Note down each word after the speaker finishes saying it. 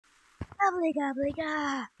Gobbly gobbly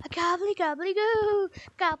ga, a gobbly gobbly goo,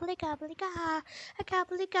 gobbly gobbly ga, a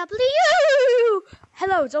gobbly gobbly yoo.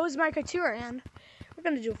 Hello, it's always Micah Tour, and we're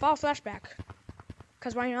gonna do a fall flashback.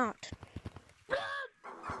 Cause why not?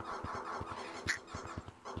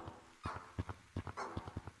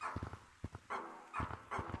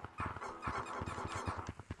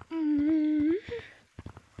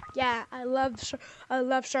 Yeah, I love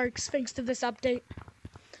sharks. Thanks to this update,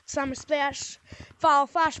 Summer Splash, fall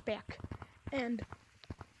flashback, and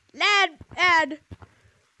add.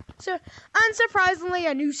 So,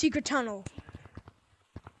 unsurprisingly, a new secret tunnel.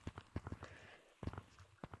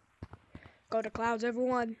 Go to clouds,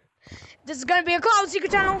 everyone. This is gonna be a cloud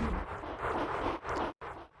secret tunnel.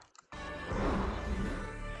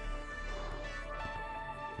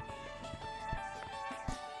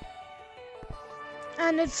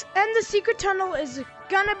 And the secret tunnel is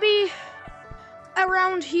gonna be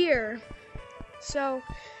around here. So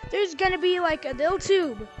there's gonna be like a little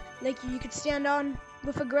tube, like you could stand on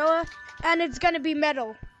with a gorilla, and it's gonna be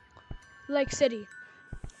metal, like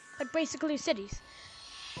basically cities.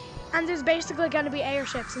 And there's basically gonna be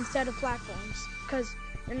airships instead of platforms, cause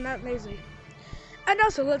they're not lazy. And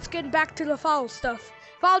also, let's get back to the fall stuff.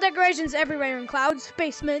 Fall decorations everywhere in clouds,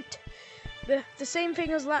 basement. The same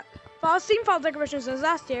thing as fall decorations as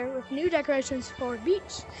last year, with new decorations for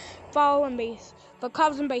beach, fall and base, but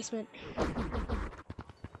clouds and basement.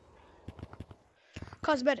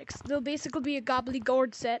 Cosmetics. There'll basically be a gobbly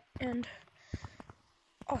gourd set, and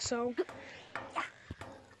also,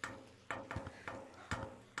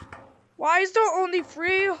 why is there only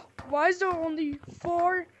 4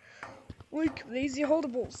 like lazy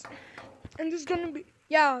holdables? And there's gonna be,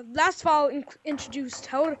 last fall introduced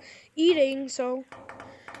eating, so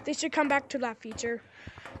they should come back to that feature.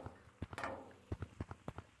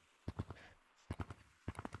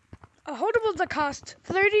 A holdable that cost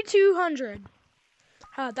 $3,200.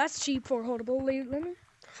 That's cheap for a holdable lemon.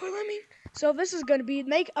 So this is gonna be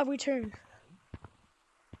make a return.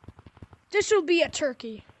 This will be a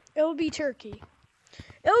turkey. It'll be turkey.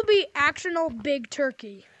 It'll be actional big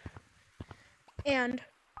turkey. And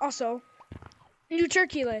also new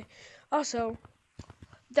turkey leg. Also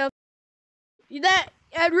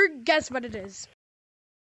Edward, guess what it is.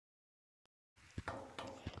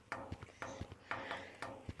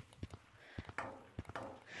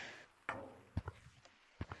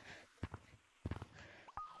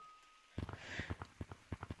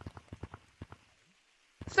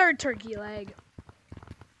 Third turkey leg.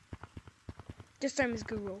 This time it's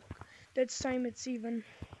Google. This time it's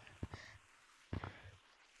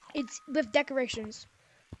with decorations.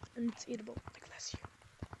 And it's eatable, like last year.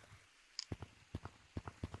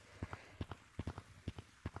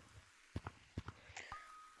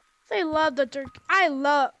 They love the turkey.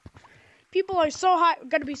 People are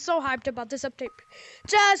gonna be so hyped about this update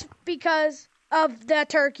just because of the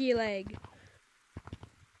turkey leg.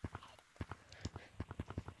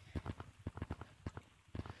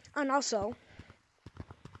 And also,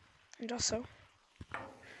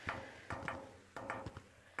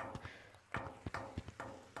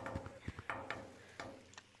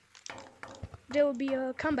 there will be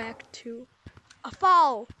a comeback to a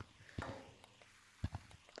fall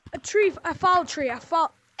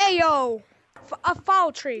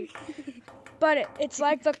tree. But it's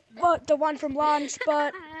like the one from launch,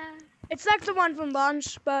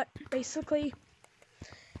 but basically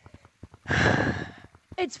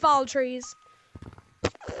it's fall trees.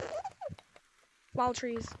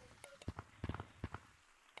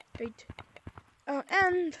 Wait.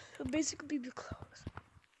 And basically the clothes.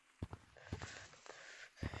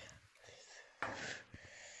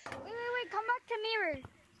 Wait, come back to mirrors.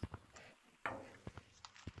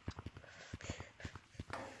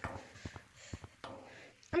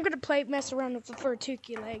 I'm gonna mess around with the fur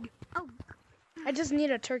turkey leg. Oh. I just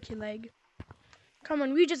need a turkey leg. Come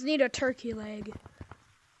on, we just need a turkey leg.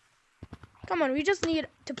 Come on, we just need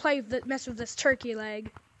to mess with this turkey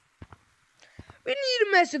leg. We need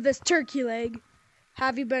to mess with this turkey leg.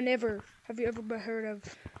 Have you ever heard of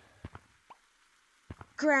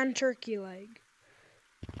Grand Turkey Leg?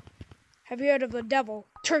 Have you heard of the Devil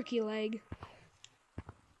Turkey Leg?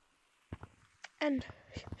 And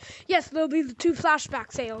yes, there'll be the 2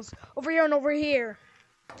 flashback sales over here and over here,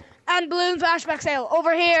 and balloon flashback sale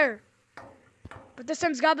over here. But this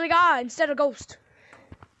time's Gobbly Ga instead of Ghost.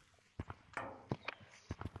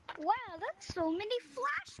 Wow, that's so many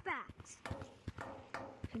flashbacks.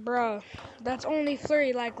 Bruh, that's only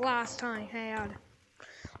 3 like last time had.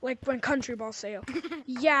 Like when Country Ball sale.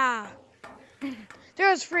 Yeah.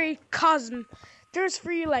 There's free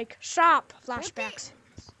like shop flashbacks.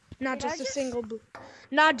 Not just a single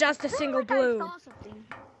not just a single Like I blue. saw something.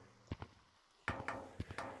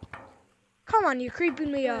 Come on, you're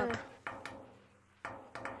creeping me up.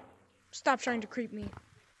 Stop trying to creep me.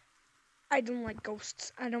 I don't like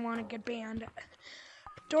ghosts. I don't want to get banned.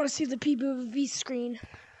 Don't want to see the PBV screen.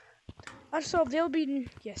 Also, they'll be...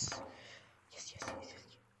 Yes. Yes.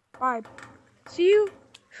 Bye. See you.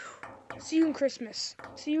 See you in Christmas.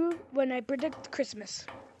 See you when I predict Christmas.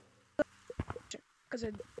 Because